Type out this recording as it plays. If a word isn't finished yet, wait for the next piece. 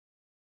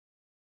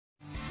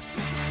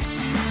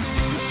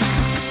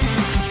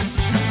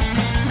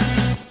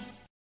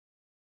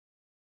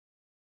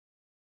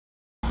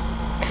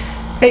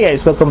Hey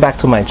guys, welcome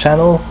back to my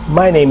channel.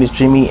 My name is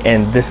Jimmy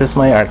and this is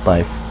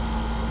MyArtLife.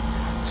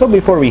 So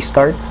before we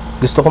start,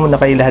 gusto ko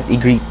muna kayo lahat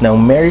i-greet ng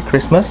Merry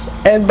Christmas.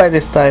 And by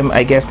this time,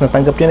 I guess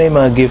natanggap nyo na yung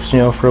mga gifts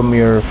nyo from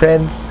your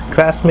friends,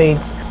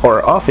 classmates,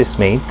 or office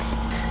mates.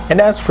 And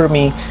as for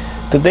me,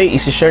 today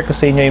isi-share ko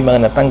sa inyo yung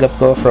mga natanggap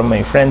ko from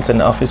my friends and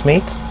office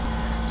mates.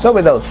 So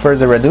without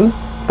further ado,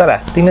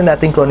 tara, tingnan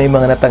natin kung ano yung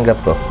mga natanggap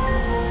ko.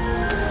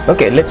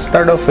 Okay, let's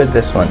start off with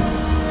this one.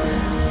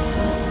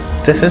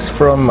 This is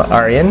from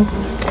Aryan,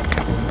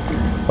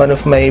 one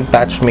of my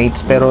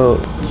batchmates, pero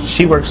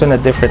she works on a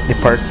different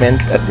department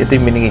at ito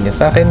yung binigay niya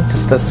sa akin.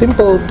 Just a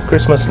simple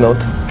Christmas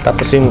note.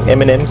 Tapos yung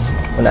M&M's,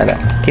 wala na.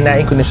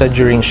 Kinain ko na siya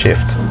during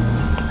shift.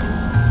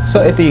 So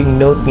ito yung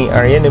note ni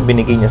Aryan yung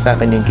binigay niya sa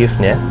akin, yung gift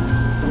niya.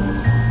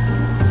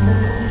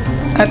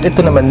 At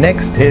ito naman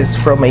next is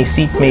from my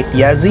seatmate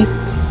Yazzie.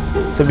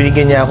 So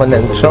binigyan niya ako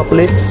ng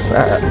chocolates.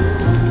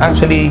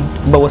 Actually,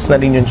 bawas na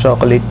rin yung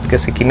chocolate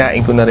kasi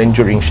kinain ko na rin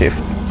during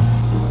shift.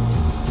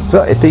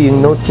 So, ito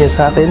yung note niya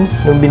sa akin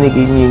nung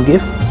binigay niya yung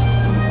gift.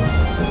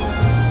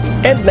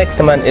 And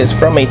next naman is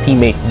from my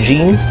teammate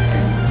Jean.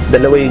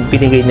 Dalawa yung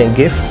binigay niyang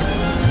gift.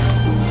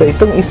 So,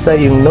 itong isa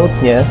yung note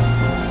niya.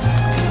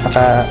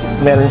 Saka,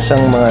 meron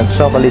siyang mga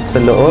chocolate sa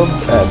loob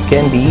at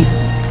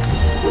candies.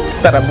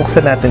 Tara,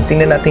 buksan natin.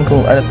 Tingnan natin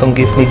kung ano tong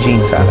gift ni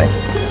Jean sa akin.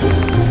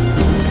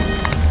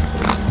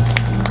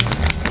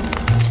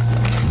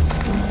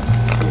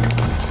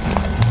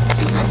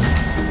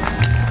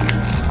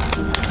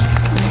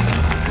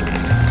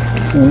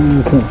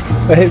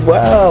 Ay,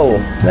 wow!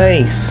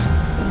 Nice!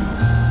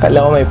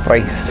 Kala ko may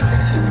price.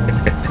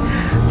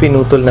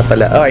 Pinutol na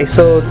pala. Okay,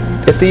 so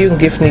ito yung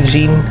gift ni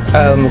Jean,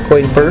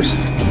 coin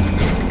purse.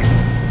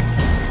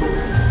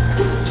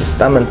 Just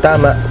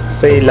tamang-tama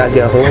kasi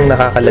lagi akong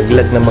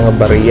nakakalaglag ng mga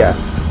bariya.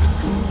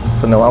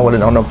 So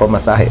nawawalan ako ng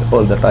pamasahe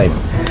all the time.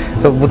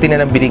 So buti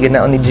na lang binigyan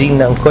na ako ni Jean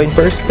ng coin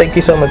purse. Thank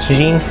you so much,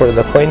 Jean, for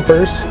the coin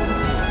purse.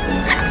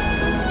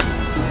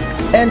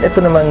 And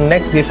ito namang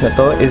next gift na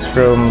to is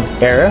from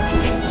Era.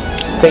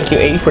 Thank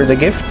you, A, for the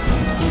gift.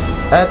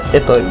 At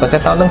ito,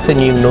 ipagkatao lang sa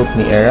inyo yung note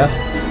ni Era.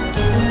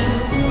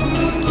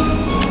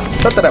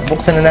 So tara,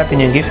 buksan na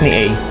natin yung gift ni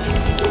A.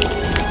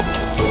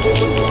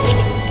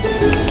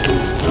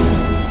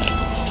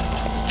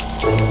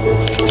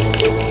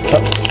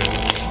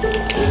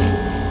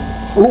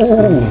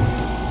 Ooh!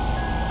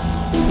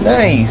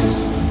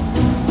 Nice!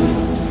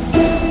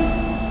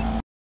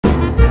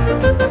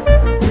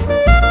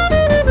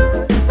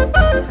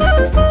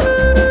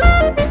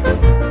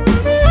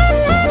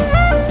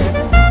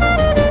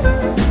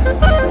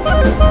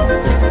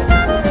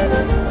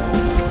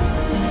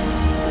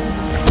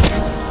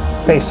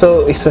 Okay,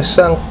 so isa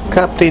siyang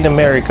Captain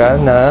America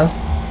na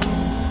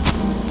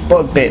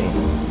ball pen.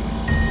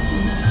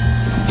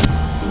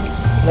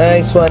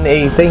 Nice one,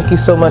 A. Thank you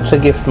so much sa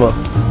gift mo.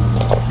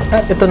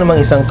 At ito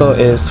namang isang to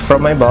is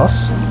from my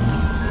boss.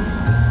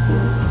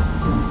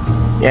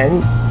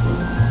 Yan.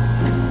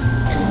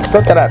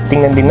 So tara,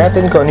 tingnan din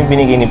natin kung ano yung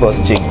binigay ni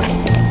Boss Jigs.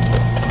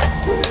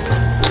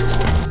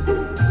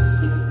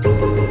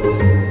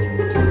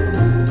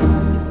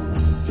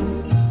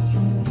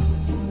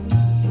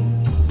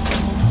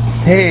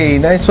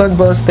 Hey, nice one,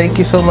 boss. Thank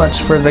you so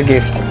much for the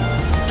gift.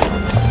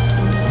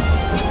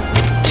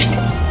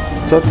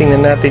 So,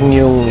 tingnan natin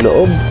yung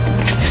loob.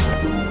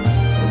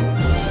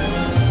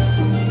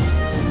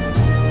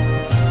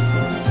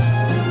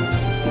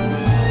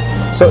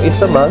 So, it's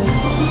a mug.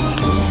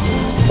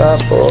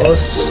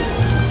 Tapos,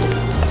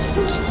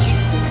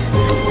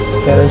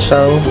 meron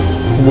siyang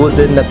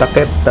wooden na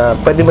takip na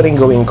pwede mo rin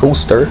gawing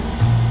coaster.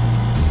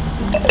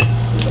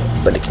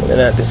 Balik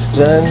muna natin sa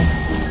dyan.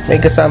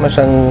 May kasama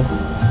siyang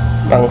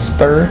pang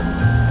stir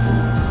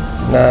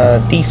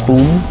na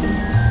teaspoon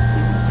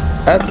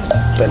at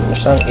pwede mo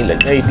siyang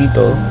ilagay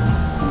dito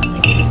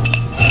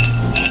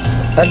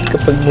at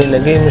kapag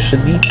nilagay mo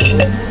siya dito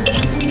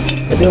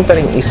pwede mo pa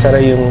rin isara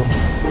yung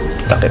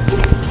takip.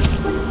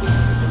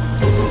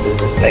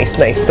 Nice,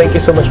 nice. Thank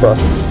you so much,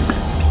 boss.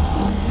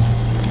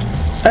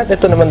 At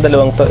ito naman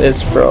dalawang to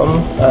is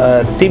from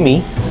Timmy.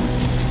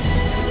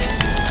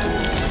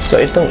 So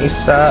itong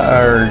isa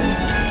are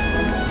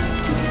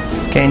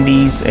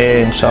candies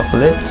and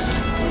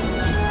chocolates.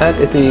 At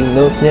ito yung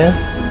note niya.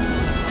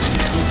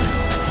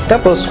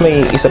 Tapos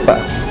may isa pa.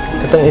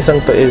 Itong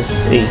isang to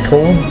is a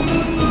comb.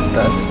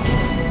 Tapos,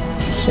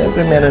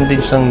 syempre meron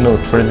din siyang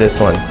note for this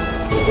one.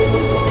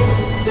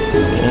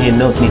 Yan yung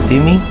note ni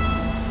Timmy.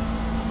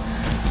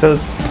 So,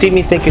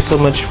 Timmy, thank you so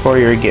much for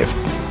your gift.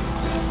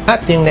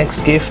 At yung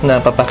next gift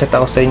na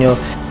papakita ko sa inyo,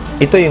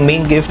 ito yung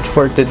main gift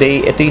for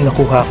today. Ito yung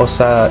nakuha ko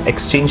sa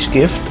exchange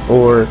gift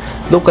or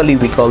locally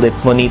we call it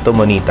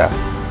Monito-Monita.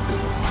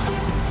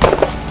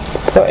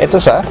 So, ito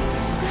siya.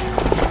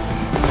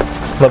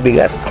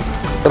 Mabigat.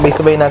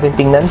 Sabay-sabay natin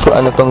tingnan kung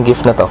ano tong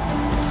gift na to.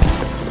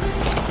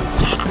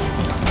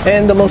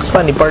 And the most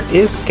funny part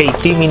is, kay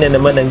Timmy na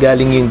naman ang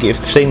galing yung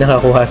gift. Siya yung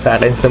nakakuha sa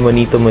akin sa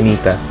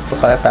Monito-Monita.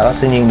 Papakita ko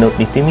sa inyo yung note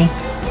ni Timmy.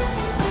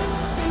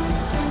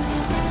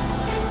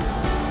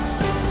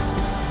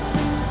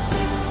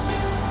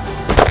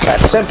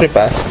 Siyempre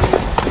pa,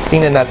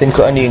 tingnan natin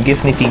kung ano yung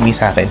gift ni Timmy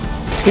sa akin.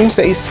 Yung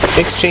sa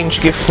exchange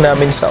gift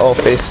namin sa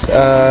office,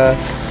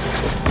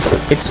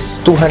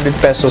 it's 200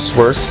 pesos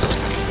worth.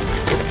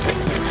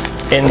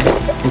 And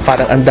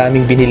parang ang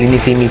daming binili ni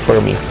Timmy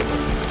for me.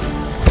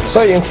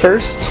 So yung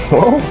first,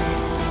 oh,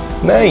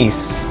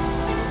 nice!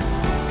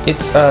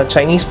 It's a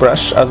Chinese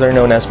brush, other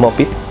known as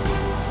Mopit.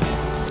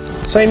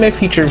 So in my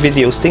future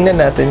videos,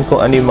 tingnan natin kung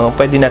ano yung mga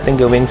pwede natin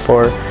gawin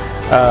for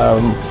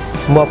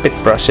Mopit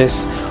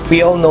brushes.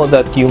 We all know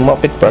that yung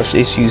Mopit brush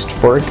is used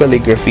for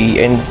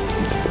calligraphy and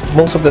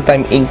most of the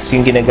time inks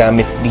yung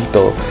ginagamit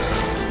dito.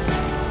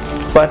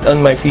 But on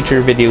my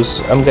future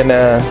videos, I'm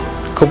gonna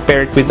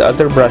compare it with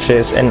other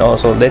brushes and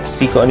also let's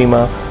see kung ano yung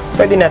mga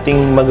pwede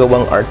nating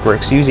magawang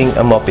artworks using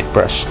a Mopit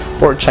brush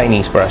or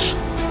Chinese brush.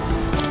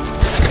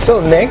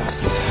 So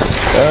next,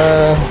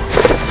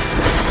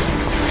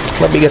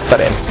 mabigat pa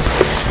rin.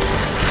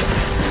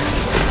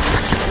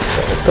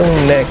 Itong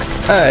next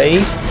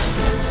ay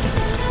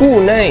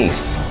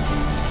nice!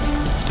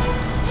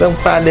 Isang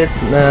palette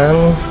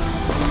ng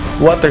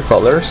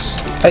watercolors.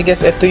 I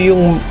guess ito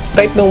yung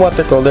type ng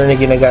watercolor na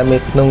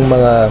ginagamit ng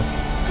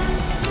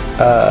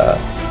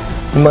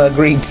mga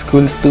grade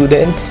school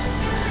students.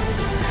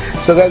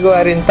 So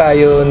gagawa rin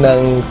tayo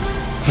ng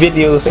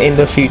videos in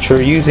the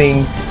future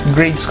using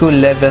grade school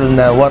level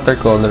na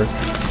watercolor.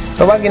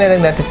 Tawagin na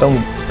lang natin itong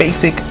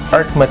Basic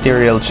Art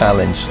Material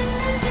Challenge.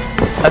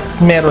 At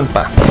meron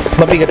pa.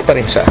 Mabigat pa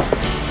rin siya.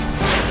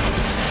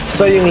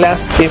 So yung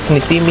last gift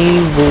ni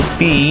Timmy will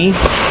be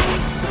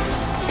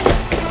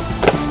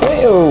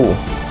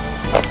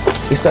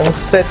isang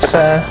set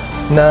siya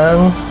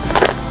ng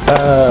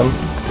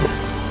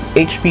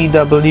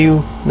HPW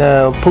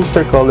na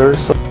poster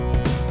colors.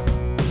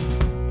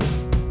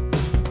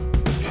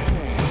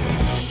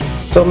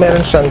 So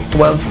meron siyang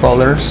 12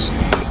 colors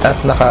at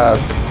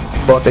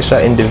nakabote siya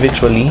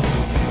individually.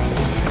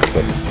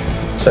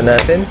 Sa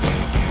natin.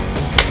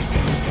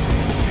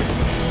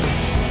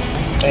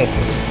 Ay,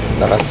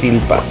 naka-seal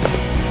pa.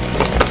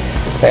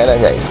 Kaya lang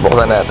guys,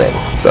 buksan natin.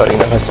 Sorry,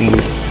 naka-seal.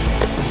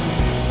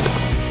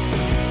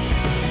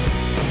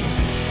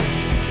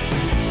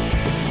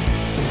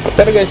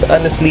 Pero guys,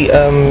 honestly,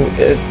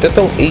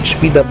 itong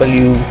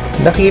HPW,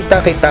 nakita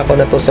ko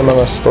na to sa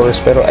mga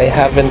stores pero I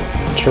haven't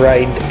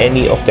tried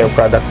any of their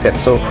products yet.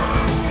 So,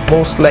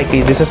 most likely,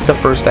 this is the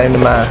first time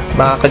na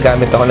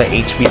makakagamit ako ng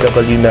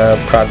HPW na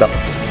product.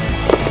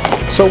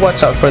 So,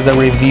 watch out for the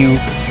review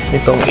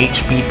nitong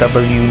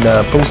HPW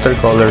na poster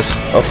colors.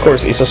 Of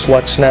course,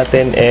 isa-swatch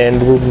natin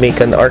and we'll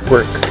make an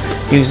artwork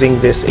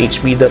using this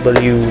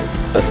HPW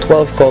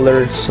 12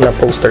 colors na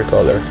poster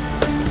color.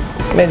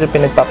 Medyo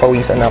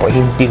pinagpapawisan ako,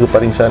 hindi ko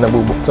pa rin siya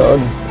nabubuksan.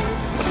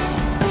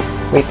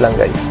 Wait lang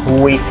guys,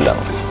 wait lang.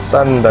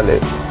 Sandali.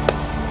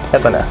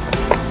 Eto na.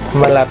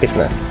 Malapit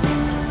na.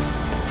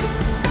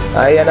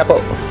 Ayan na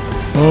po.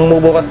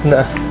 Mubukas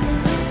na.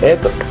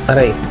 Eto.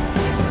 Aray.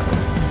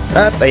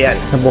 At ayan,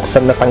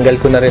 nabuksan na, tanggal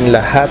ko na rin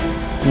lahat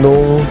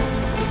nung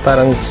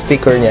parang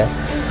sticker niya.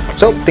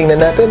 So,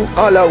 tingnan natin.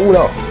 Ala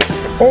una.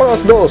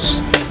 Alas dos.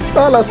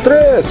 Alas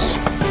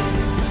tres.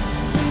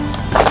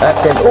 At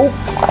then,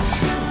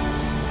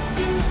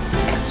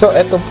 so,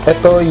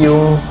 ito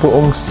yung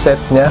buong set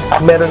niya.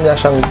 Meron nga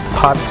siyang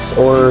pots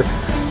or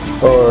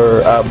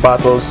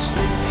bottles.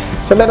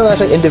 So, meron nga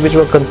siyang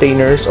individual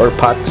containers or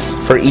pots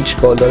for each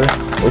color,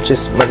 which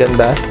is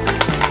maganda.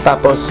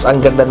 Tapos, ang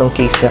ganda ng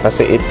case niya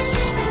kasi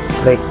it's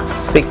like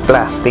thick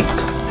plastic.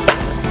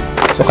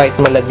 So, kahit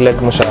malaglag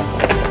mo siya,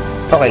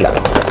 okay lang.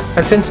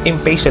 At since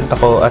impatient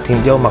ako at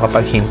hindi ako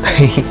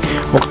makapaghintay,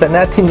 buksan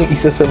natin yung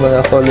isa sa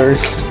mga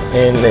colors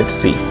and let's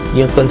see.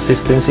 Yung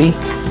consistency.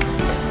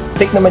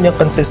 Take naman yung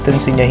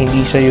consistency niya,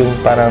 hindi siya yung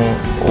parang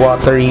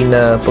watery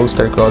na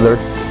poster color.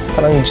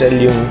 Parang gel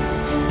yung,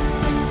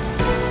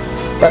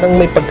 parang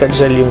may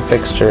pagka-gel yung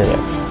texture niya.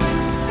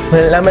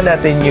 Malalaman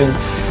natin yung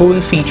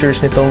full features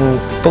nitong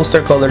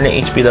poster color na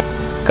HPW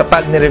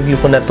kapag ni-review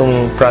ko na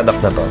tong product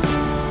na to.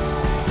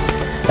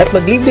 At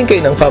mag-leave din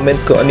kayo ng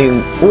comment kung ano yung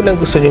unang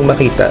gusto nyong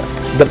makita.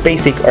 The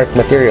Basic Art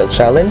Material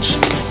Challenge,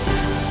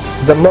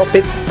 the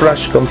Mopit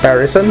Brush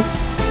Comparison,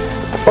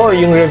 or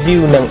yung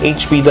review ng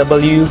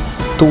HPW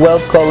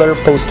 12 color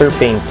poster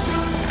paints.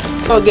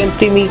 So again,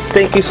 Timmy,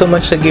 thank you so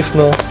much sa gift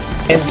mo.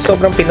 And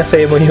sobrang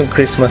pinasaya mo yung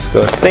Christmas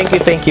ko. Thank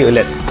you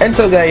ulit. And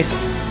so guys,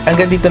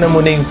 hanggang dito na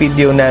muna yung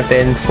video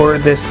natin for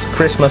this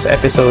Christmas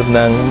episode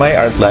ng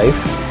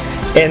MyArtLife.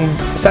 And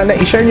sana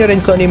i-share nyo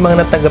rin kung ano yung mga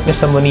natanggap nyo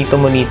sa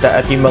Monito-Monita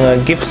at yung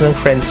mga gifts ng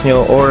friends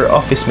nyo or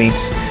office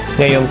mates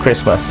ngayong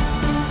Christmas.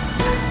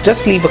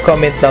 Just leave a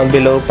comment down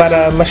below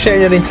para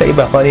ma-share nyo rin sa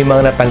iba kung ano yung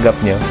mga natanggap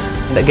nyo.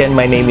 And again,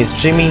 my name is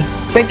Jimmy.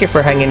 Thank you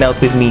for hanging out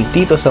with me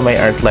dito sa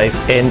MyArtLife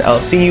and I'll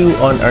see you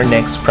on our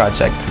next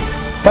project.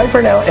 Bye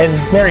for now and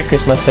Merry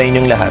Christmas sa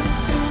inyong lahat.